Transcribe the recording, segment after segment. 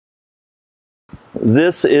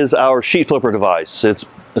This is our sheet flipper device. It's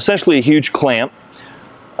essentially a huge clamp.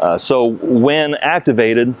 So when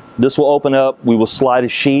activated, this will open up. We will slide a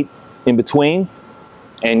sheet in between,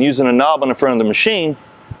 and using a knob on the front of the machine,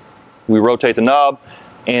 we rotate the knob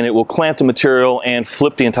and it will clamp the material and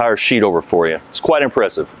flip the entire sheet over for you. It's quite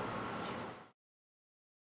impressive.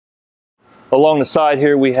 Along the side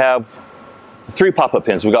here we have 3 pop-up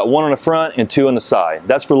pins. We've got 1 on the front and 2 on the side.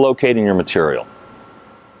 That's for locating your material.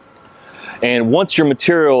 And once your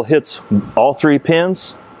material hits all 3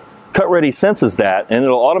 pins, Cut Ready senses that and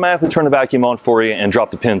it'll automatically turn the vacuum on for you and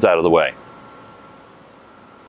drop the pins out of the way.